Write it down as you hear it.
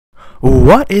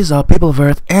What is up, people of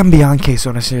Earth and beyond?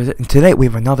 K-Sonus here, and today we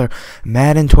have another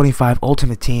Madden 25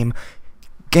 Ultimate Team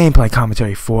gameplay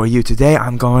commentary for you. Today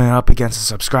I'm going up against a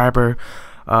subscriber.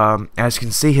 As you can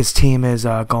see, his team is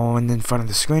going in front of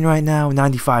the screen right now.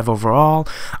 95 overall.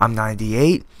 I'm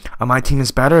 98. My team is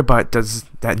better, but does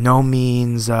that no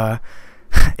means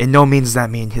in no means does that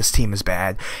mean his team is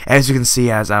bad. As you can see,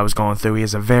 as I was going through, he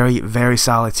has a very, very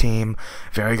solid team,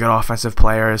 very good offensive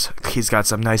players. He's got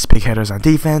some nice big hitters on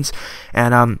defense,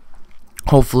 and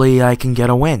hopefully I can get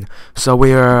a win. So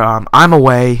I'm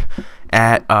away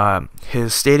at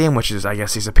his stadium, which is, I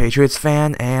guess he's a Patriots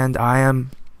fan, and I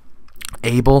am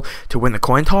able to win the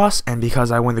coin toss, and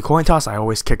because I win the coin toss, I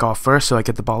always kick off first, so I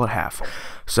get the ball at half.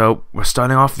 So we're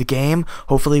starting off the game.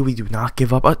 Hopefully we do not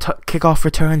give up a kickoff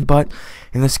return, but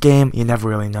in this game you never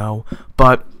really know.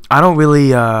 But I don't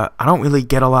really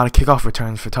get a lot of kickoff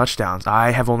returns for touchdowns.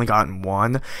 I have only gotten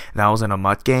one, and that was in a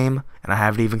MUT game, and I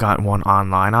haven't even gotten one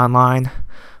online.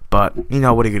 But, you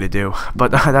know, what are you going to do?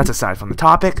 But that's aside from the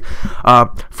topic.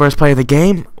 First play of the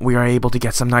game, we are able to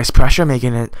get some nice pressure,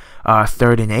 making it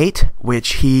 3rd and 8,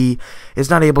 which he is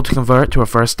not able to convert to a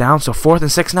first down. So 4th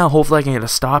and 6 now. Hopefully I can get a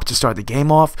stop to start the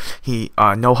game off. He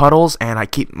no huddles, and I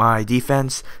keep my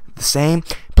defense the same.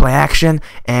 Play action,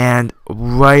 and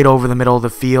right over the middle of the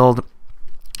field,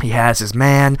 he has his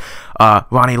man.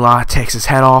 Ronnie Lott takes his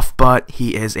head off, but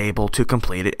he is able to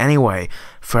complete it anyway.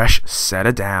 Fresh set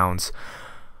of downs.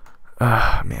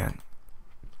 Man,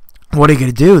 what are you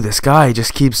gonna do? This guy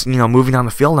just keeps, moving down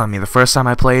the field on me. The first time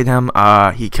I played him,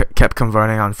 he kept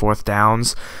converting on 4th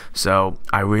downs, so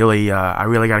I really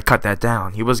gotta cut that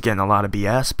down. He was getting a lot of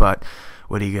BS, but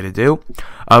what are you gonna do?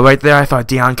 Right there, I thought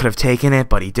Dion could have taken it,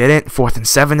 but he didn't. 4th and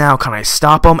 7 now. Can I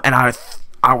stop him? And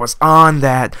I was on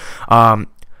that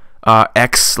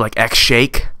X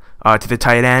shake to the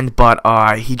tight end,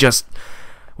 but he just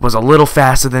was a little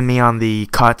faster than me on the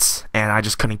cuts, and I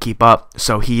just couldn't keep up.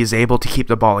 So he is able to keep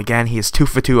the ball again. He is 2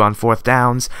 for 2 on 4th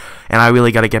downs, and I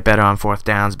really got to get better on 4th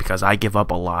downs because I give up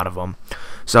a lot of them.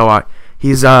 So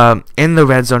he's in the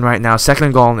red zone right now, 2nd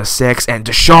and goal on the 6, and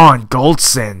Deshaun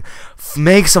Goldson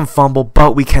makes him fumble,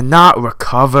 but we cannot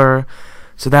recover.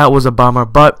 So that was a bummer,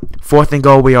 but 4th and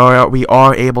goal, we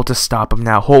are able to stop him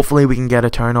now. Hopefully we can get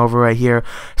a turnover right here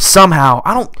somehow.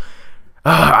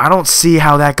 I don't see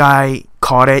how that guy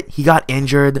caught it. He got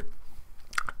injured,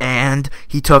 and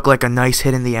he took like a nice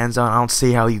hit in the end zone. I don't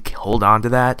see how you hold on to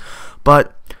that,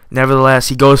 but nevertheless,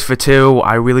 he goes for 2.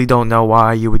 I really don't know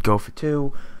why you would go for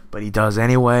 2, but he does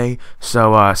anyway.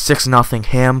 So 6-0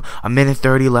 him.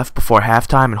 1:30 left before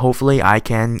halftime, and hopefully I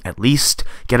can at least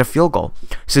get a field goal.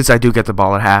 Since I do get the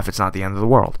ball at half, it's not the end of the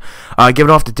world. Give it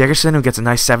off to Dickerson, who gets a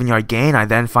nice 7-yard gain. I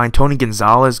then find Tony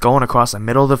Gonzalez going across the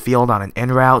middle of the field on an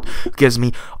in route, who gets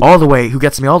me all the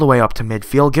way up to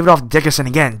midfield. Give it off to Dickerson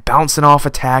again, bouncing off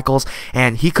of tackles,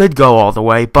 and he could go all the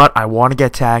way, but I want to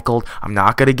get tackled. I'm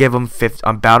not going to give him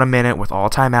about a minute with all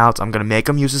timeouts. I'm going to make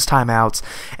him use his timeouts,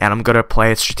 and I'm going to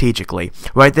play it strategically.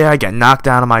 Right there, I get knocked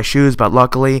down on my shoes, but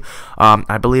luckily,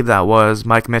 I believe that was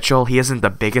Mike Mitchell. He isn't the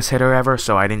biggest hitter ever,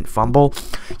 so I didn't fumble.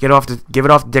 Give it off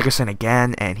to Dickerson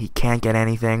again, and he can't get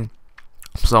anything.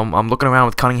 So I'm looking around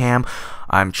with Cunningham.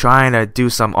 I'm trying to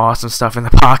do some awesome stuff in the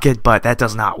pocket, but that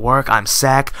does not work. I'm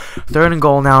sacked. 3rd and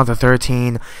goal now at the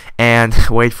 13, and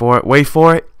wait for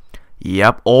it.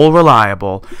 Yep, all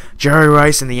reliable. Jerry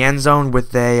Rice in the end zone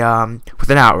with an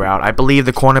out route. I believe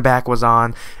the cornerback was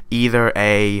on either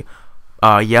a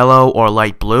yellow or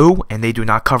light blue, and they do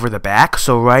not cover the back.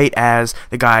 So right as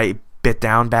the guy bit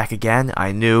down back again,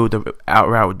 I knew the out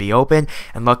route would be open,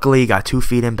 and luckily he got 2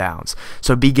 feet in bounds.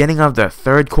 So beginning of the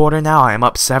 3rd quarter now, I am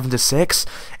up 7-6,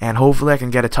 and hopefully I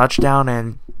can get a touchdown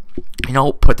and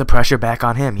put the pressure back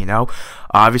on him.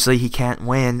 Obviously he can't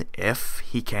win if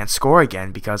he can't score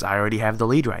again, because I already have the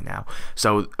lead right now.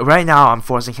 So right now I'm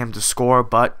forcing him to score,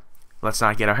 but let's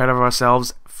not get ahead of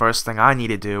ourselves. First thing I need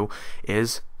to do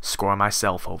is score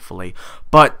myself, hopefully.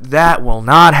 But that will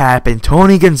not happen.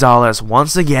 Tony Gonzalez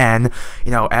once again,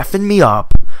 effing me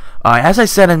up. As I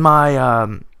said in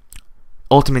my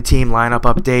Ultimate Team lineup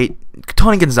update,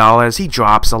 Tony Gonzalez, he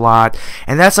drops a lot,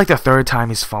 and that's like the 3rd time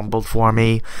he's fumbled for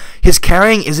me. His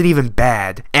carrying isn't even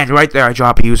bad, and right there I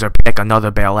drop a user pick,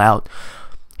 another bailout.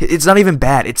 It's not even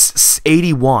bad. It's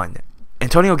 81.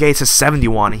 Antonio Gates is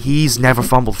 71. He's never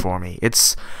fumbled for me.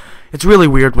 It's really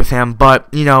weird with him, but,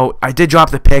 I did drop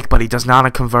the pick, but he does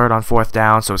not convert on 4th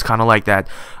down, so it's kind of like that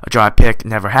a drop pick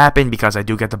never happened because I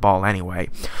do get the ball anyway.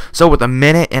 So with 1.5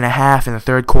 minutes in the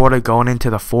 3rd quarter going into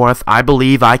the 4th, I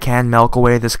believe I can milk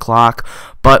away this clock,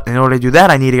 but in order to do that,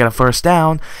 I need to get a first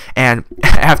down, and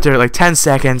after like 10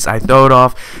 seconds, I throw it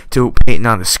off to Peyton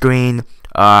on the screen.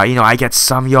 I get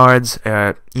some yards.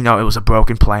 It was a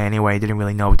broken play anyway. Didn't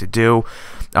really know what to do.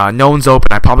 No one's open.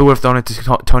 I probably would have thrown it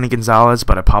to Tony Gonzalez,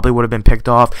 but it probably would have been picked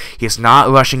off. He's not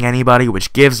rushing anybody,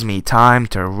 which gives me time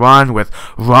to run with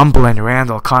rumbling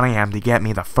Randall Cunningham to get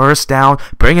me the first down,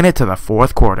 bringing it to the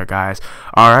fourth quarter, guys.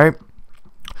 All right.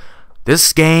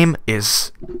 This game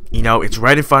is, it's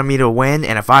right in front of me to win,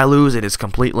 and if I lose, it is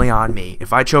completely on me.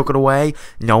 If I choke it away,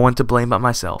 no one to blame but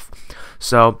myself.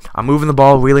 So, I'm moving the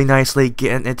ball really nicely,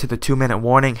 getting into the 2-minute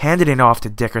warning, handing it off to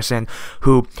Dickerson,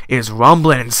 who is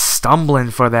rumbling and stumbling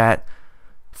for that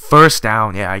first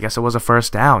down. Yeah, I guess it was a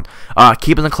first down.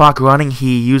 Keeping the clock running,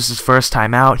 he used his first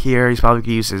timeout here. He's probably going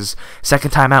to use his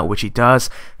second timeout, which he does.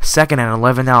 2nd and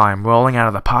 11 now. I'm rolling out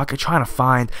of the pocket, trying to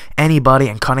find anybody,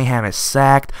 and Cunningham is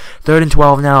sacked. 3rd and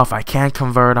 12 now. If I can't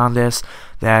convert on this,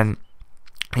 then,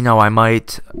 he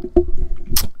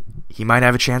might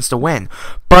have a chance to win.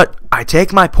 But I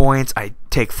take my points, I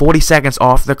take 40 seconds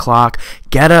off the clock,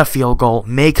 get a field goal,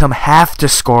 make him have to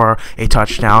score a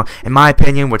touchdown. In my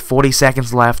opinion, with 40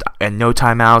 seconds left and no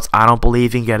timeouts, I don't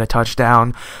believe he can get a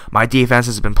touchdown. My defense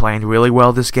has been playing really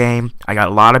well this game. I got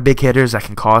a lot of big hitters that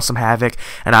can cause some havoc,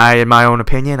 and in my own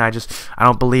opinion, I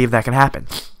don't believe that can happen.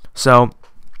 So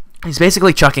he's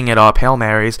basically chucking it up, Hail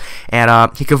Marys,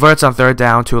 and he converts on 3rd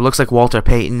down to, it looks like Walter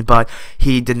Payton, but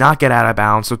he did not get out of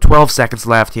bounds, so 12 seconds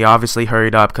left. He obviously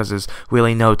hurried up because there's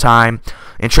really no time.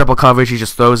 In triple coverage, he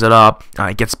just throws it up.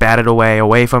 It gets batted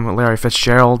away from Larry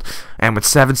Fitzgerald, and with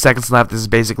 7 seconds left, this is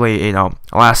basically, a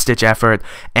last-ditch effort,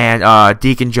 and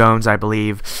Deacon Jones, I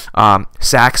believe,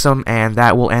 sacks him, and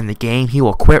that will end the game. He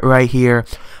will quit right here.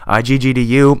 GG to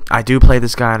you. I do play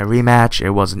this guy in a rematch.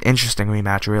 It was an interesting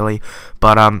rematch, really,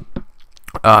 but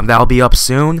that'll be up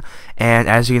soon, and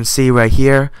as you can see right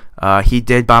here, he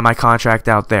did buy my contract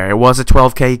out there. It was a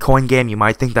 12K coin game. You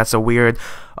might think that's a weird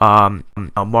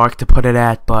a mark to put it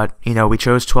at, but we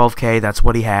chose 12K. That's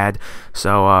what he had.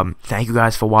 So thank you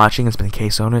guys for watching. It's been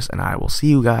KSonus, and I will see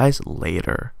you guys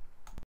later.